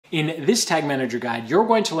In this Tag Manager guide, you're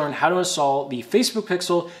going to learn how to install the Facebook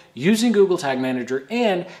Pixel using Google Tag Manager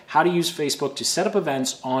and how to use Facebook to set up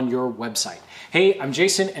events on your website. Hey, I'm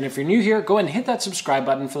Jason, and if you're new here, go ahead and hit that subscribe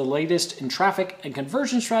button for the latest in traffic and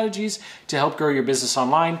conversion strategies to help grow your business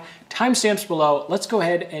online. Timestamps below. Let's go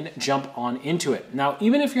ahead and jump on into it. Now,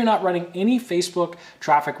 even if you're not running any Facebook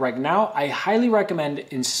traffic right now, I highly recommend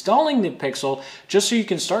installing the Pixel just so you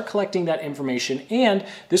can start collecting that information, and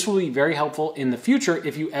this will be very helpful in the future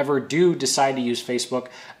if you ever do decide to use Facebook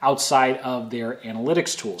outside of their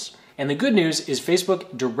analytics tools. And the good news is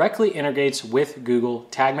Facebook directly integrates with Google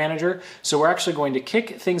Tag Manager. So we're actually going to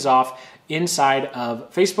kick things off inside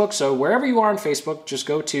of Facebook. So wherever you are on Facebook, just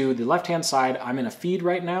go to the left-hand side. I'm in a feed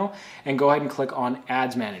right now, and go ahead and click on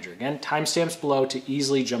Ads Manager. Again, timestamps below to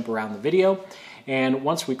easily jump around the video. And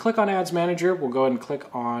once we click on Ads Manager, we'll go ahead and click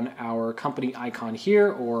on our company icon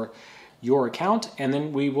here, or your account, and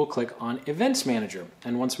then we will click on Events Manager.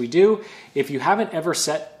 And once we do, if you haven't ever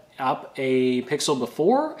set up a pixel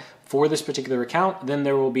before for this particular account, then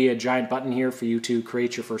there will be a giant button here for you to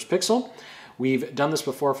create your first pixel. We've done this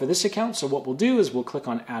before for this account, so what we'll do is we'll click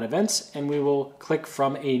on Add Events, and we will click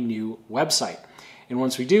from a new website. And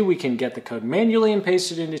once we do, we can get the code manually and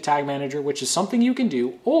paste it into Tag Manager, which is something you can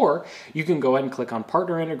do, or you can go ahead and click on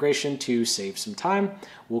Partner Integration to save some time.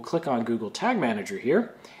 We'll click on Google Tag Manager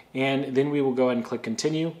here, and then we will go ahead and click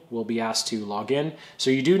Continue. We'll be asked to log in.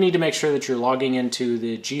 So you do need to make sure that you're logging into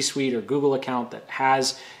the G Suite or Google account that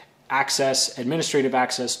has administrative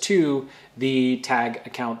access to the Tag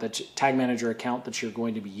Manager account that you're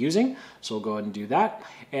going to be using. So we'll go ahead and do that.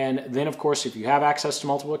 And then of course, if you have access to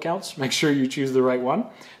multiple accounts, make sure you choose the right one.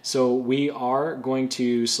 So we are going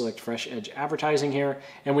to select Fresh Edge Advertising here,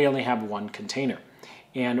 and we only have one container.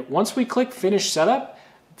 And once we click Finish Setup,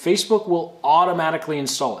 Facebook will automatically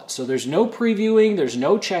install it. So there's no previewing, there's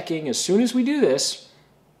no checking. As soon as we do this,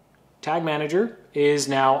 Tag Manager is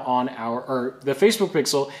now on the Facebook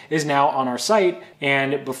Pixel is now on our site.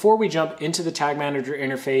 And before we jump into the Tag Manager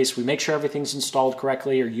interface, we make sure everything's installed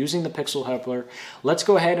correctly or using the Pixel helper. Let's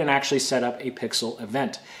go ahead and actually set up a Pixel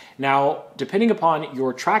event. Now, depending upon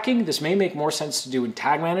your tracking, this may make more sense to do in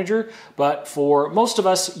Tag Manager, but for most of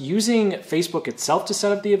us, using Facebook itself to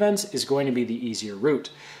set up the events is going to be the easier route.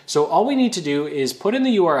 So all we need to do is put in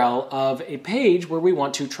the URL of a page where we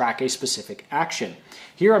want to track a specific action.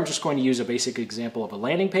 Here I'm just going to use a basic example of a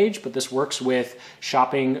landing page, but this works with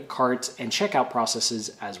shopping, carts, and checkout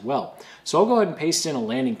processes as well. So I'll go ahead and paste in a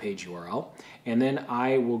landing page URL, and then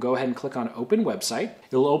I will go ahead and click on Open Website.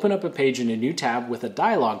 It'll open up a page in a new tab with a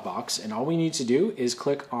dialog box, and all we need to do is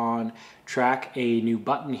click on Track a New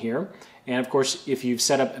Button here. And of course, if you've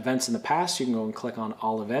set up events in the past, you can go and click on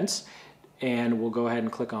All Events, and we'll go ahead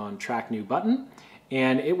and click on Track New Button.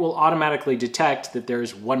 And it will automatically detect that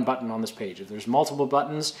there's one button on this page. If there's multiple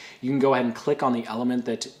buttons, you can go ahead and click on the element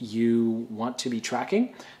that you want to be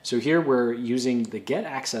tracking. So here we're using the Get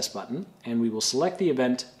Access button, and we will select the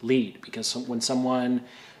event lead, because when someone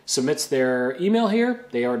submits their email here,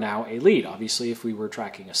 they are now a lead. Obviously, if we were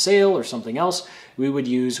tracking a sale or something else, we would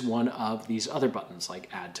use one of these other buttons like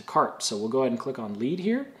Add to Cart. So we'll go ahead and click on lead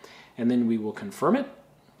here, and then we will confirm it.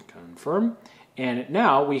 Confirm. And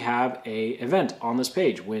now we have an event on this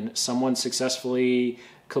page. When someone successfully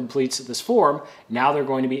completes this form, now they're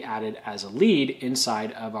going to be added as a lead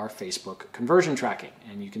inside of our Facebook conversion tracking.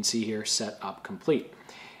 And you can see here, set up complete.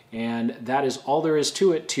 And that is all there is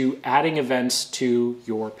to it, to adding events to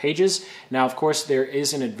your pages. Now, of course, there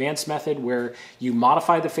is an advanced method where you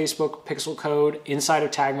modify the Facebook pixel code inside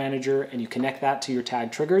of Tag Manager and you connect that to your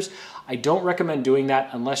tag triggers. I don't recommend doing that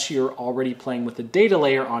unless you're already playing with the data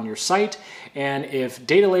layer on your site. And if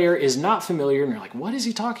data layer is not familiar and you're like, what is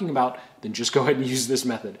he talking about? Then just go ahead and use this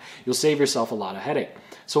method. You'll save yourself a lot of headache.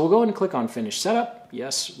 So we'll go ahead and click on Finish Setup.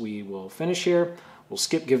 Yes, we will finish here. We'll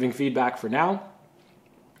skip giving feedback for now.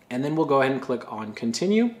 And then we'll go ahead and click on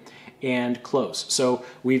Continue and Close. So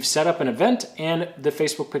we've set up an event, and the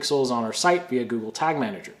Facebook Pixel is on our site via Google Tag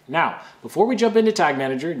Manager. Now, before we jump into Tag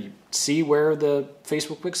Manager and you see where the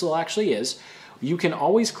Facebook Pixel actually is, you can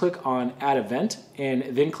always click on Add Event and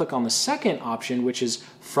then click on the second option, which is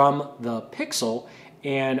From the Pixel,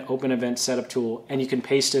 and open Event Setup Tool, and you can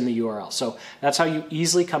paste in the URL. So that's how you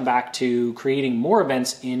easily come back to creating more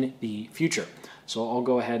events in the future. So I'll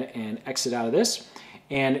go ahead and exit out of this.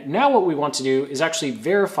 And now what we want to do is actually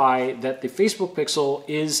verify that the Facebook Pixel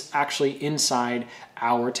is actually inside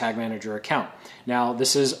our Tag Manager account. Now,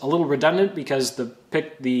 this is a little redundant because the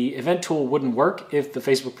event tool wouldn't work if the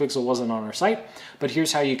Facebook Pixel wasn't on our site, but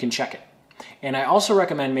here's how you can check it. And I also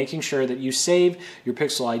recommend making sure that you save your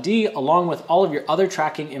Pixel ID along with all of your other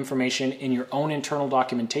tracking information in your own internal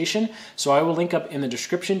documentation. So I will link up in the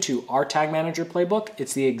description to our Tag Manager playbook.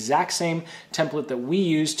 It's the exact same template that we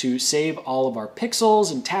use to save all of our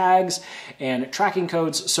pixels and tags and tracking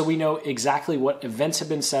codes, so we know exactly what events have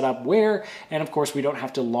been set up where, and of course we don't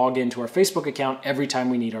have to log into our Facebook account every time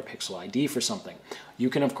we need our Pixel ID for something. You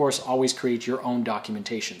can, of course, always create your own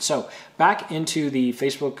documentation. So back into the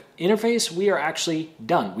Facebook interface, we are actually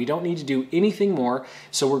done. We don't need to do anything more.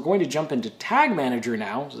 So we're going to jump into Tag Manager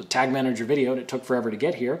now. It's a Tag Manager video, and it took forever to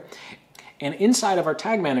get here. And inside of our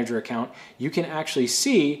Tag Manager account, you can actually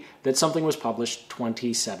see that something was published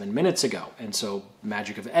 27 minutes ago. And so,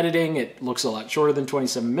 magic of editing, it looks a lot shorter than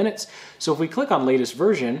 27 minutes. So if we click on latest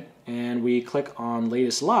version and we click on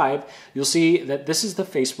latest live, you'll see that this is the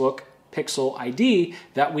Facebook Pixel ID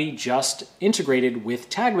that we just integrated with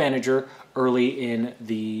Tag Manager early in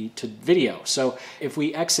the video. So if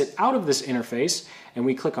we exit out of this interface and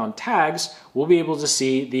we click on tags, we'll be able to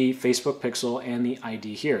see the Facebook Pixel and the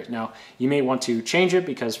ID here. Now, you may want to change it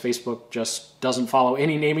because Facebook just doesn't follow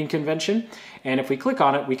any naming convention. And if we click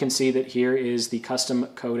on it, we can see that here is the custom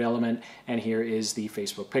code element and here is the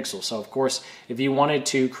Facebook Pixel. So of course, if you wanted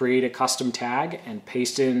to create a custom tag and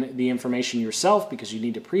paste in the information yourself because you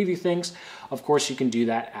need to preview things, of course you can do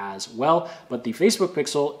that as well. But the Facebook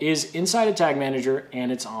Pixel is inside a Tag Manager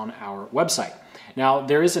and it's on our website. Now,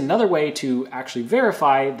 there is another way to actually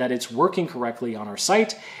verify that it's working correctly on our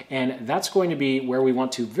site, and that's going to be where we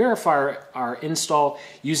want to verify our install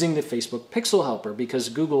using the Facebook Pixel Helper, because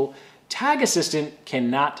Google Tag Assistant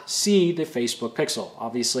cannot see the Facebook Pixel.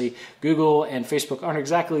 Obviously, Google and Facebook aren't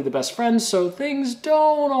exactly the best friends, so things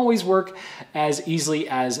don't always work as easily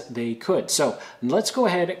as they could. So let's go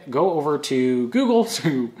ahead, go over to Google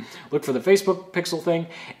to look for the Facebook Pixel thing,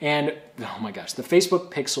 and oh my gosh, the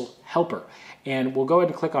Facebook Pixel Helper. And we'll go ahead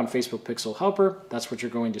and click on Facebook Pixel Helper. That's what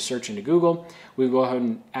you're going to search into Google. We'll go ahead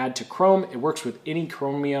and add to Chrome. It works with any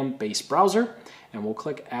Chromium-based browser. And we'll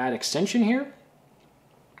click Add Extension here.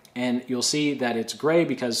 And you'll see that it's gray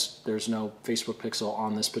because there's no Facebook Pixel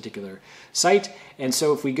on this particular site. And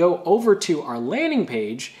so if we go over to our landing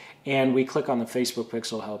page and we click on the Facebook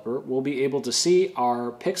Pixel Helper, we'll be able to see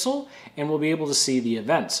our pixel and we'll be able to see the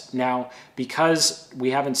events. Now, because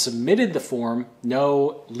we haven't submitted the form,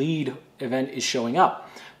 no lead event is showing up.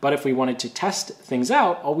 But if we wanted to test things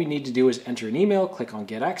out, all we need to do is enter an email, click on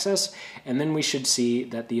Get Access, and then we should see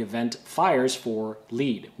that the event fires for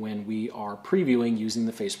lead when we are previewing using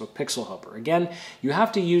the Facebook Pixel Helper. Again, you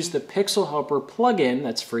have to use the Pixel Helper plugin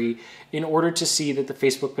that's free in order to see that the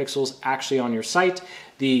Facebook Pixel is actually on your site.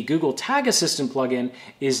 The Google Tag Assistant plugin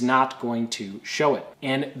is not going to show it.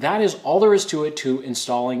 And that is all there is to it to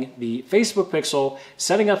installing the Facebook Pixel,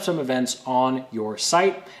 setting up some events on your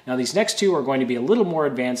site. Now these next two are going to be a little more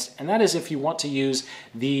advanced, and that is if you want to use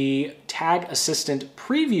the Tag Assistant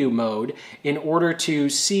preview mode in order to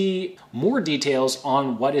see more details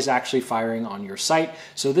on what is actually firing on your site.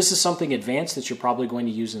 So this is something advanced that you're probably going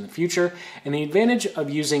to use in the future. And the advantage of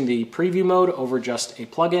using the preview mode over just a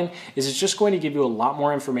plugin is it's just going to give you a lot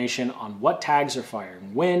more information on what tags are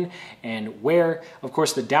firing when and where. Of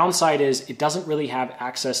course, the downside is it doesn't really have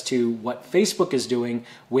access to what Facebook is doing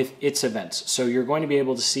with its events. So you're going to be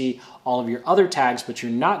able to see all of your other tags, but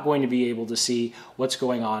you're not going to be able to see what's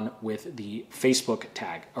going on with the Facebook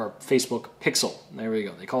tag or Facebook Pixel. There we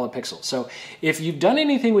go. They call it Pixel. So if you've done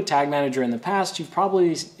anything with Tag Manager in the past, you've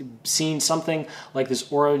probably seen something like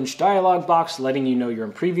this orange dialog box letting you know you're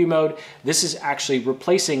in preview mode. This is actually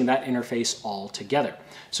replacing that interface altogether.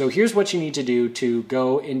 So here's what you need to do to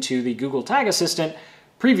go into the Google Tag Assistant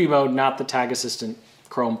preview mode, not the Tag Assistant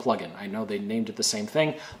Chrome plugin. I know they named it the same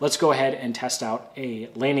thing. Let's go ahead and test out a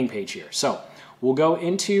landing page here. So we'll go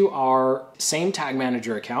into our same Tag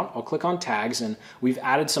Manager account. I'll click on tags, and we've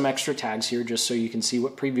added some extra tags here just so you can see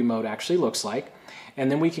what preview mode actually looks like.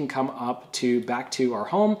 And then we can come up to back to our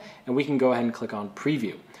home and we can go ahead and click on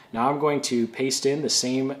preview. Now I'm going to paste in the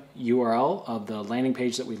same URL of the landing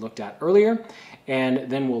page that we looked at earlier, and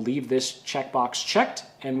then we'll leave this checkbox checked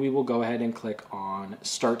and we will go ahead and click on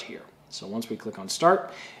start here. So once we click on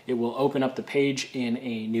start, it will open up the page in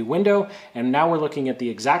a new window, and now we're looking at the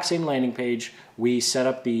exact same landing page we set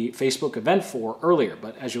up the Facebook event for earlier.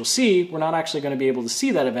 But as you'll see, we're not actually going to be able to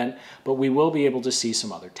see that event, but we will be able to see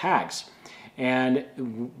some other tags. And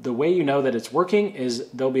the way you know that it's working is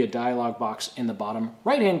there'll be a dialog box in the bottom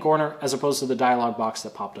right-hand corner as opposed to the dialog box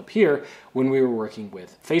that popped up here when we were working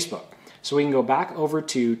with Facebook. So we can go back over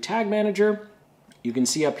to Tag Manager. You can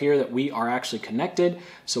see up here that we are actually connected.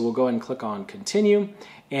 So we'll go ahead and click on continue.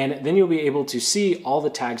 And then you'll be able to see all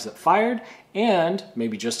the tags that fired and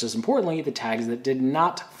maybe just as importantly, the tags that did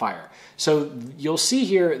not fire. So you'll see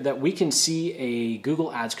here that we can see a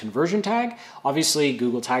Google Ads conversion tag. Obviously,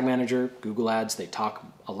 Google Tag Manager, Google Ads, they talk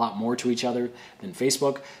a lot more to each other than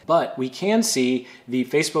Facebook, but we can see the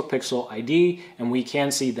Facebook Pixel ID and we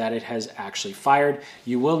can see that it has actually fired.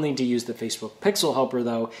 You will need to use the Facebook Pixel helper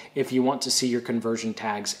though if you want to see your conversion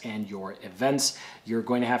tags and your events. You're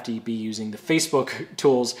going to have to be using the Facebook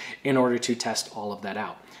tools in order to test all of that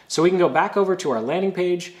out. So we can go back over to our landing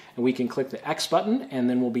page and we can click the X button and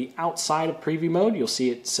then we'll be outside of preview mode. You'll see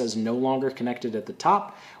it says no longer connected at the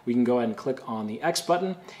top. We can go ahead and click on the X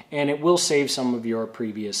button and it will save some of your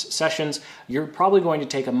previous sessions. You're probably going to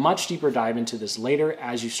take a much deeper dive into this later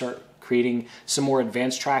as you start creating some more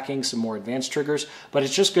advanced tracking, some more advanced triggers, but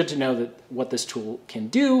it's just good to know that what this tool can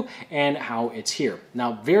do and how it's here.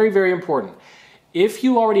 Now, very, very important. If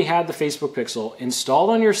you already had the Facebook Pixel installed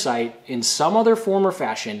on your site in some other form or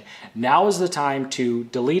fashion, now is the time to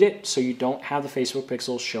delete it so you don't have the Facebook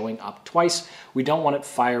Pixel showing up twice. We don't want it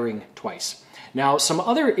firing twice. Now, some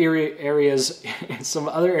other areas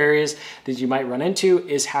that you might run into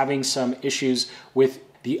is having some issues with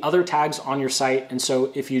the other tags on your site. And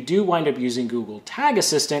so if you do wind up using Google Tag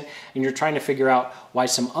Assistant and you're trying to figure out why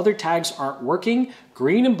some other tags aren't working,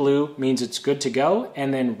 green and blue means it's good to go,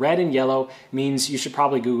 and then red and yellow means you should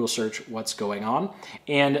probably Google search what's going on.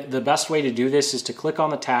 And the best way to do this is to click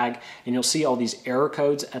on the tag and you'll see all these error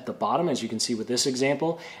codes at the bottom, as you can see with this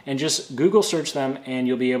example, and just Google search them and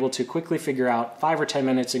you'll be able to quickly figure out 5 or 10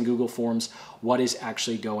 minutes in Google Forms what is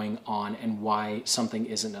actually going on and why something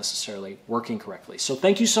isn't necessarily working correctly. So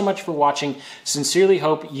thank you so much for watching. Sincerely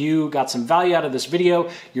hope you got some value out of this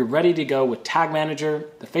video. You're ready to go with Tag Manager,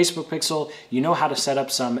 the Facebook Pixel. You know how to set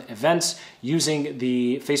up some events using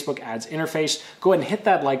the Facebook Ads interface. Go ahead and hit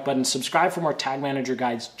that like button, subscribe for more Tag Manager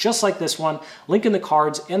guides just like this one. Link in the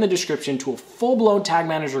cards and the description to a full-blown Tag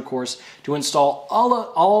Manager course to install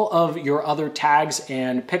all of your other tags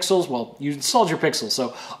and pixels. Well, you installed your pixels,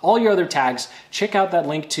 so all your other tags. Check out that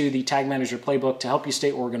link to the Tag Manager playbook to help you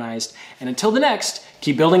stay organized. And until the next,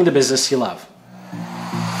 keep building the business you love.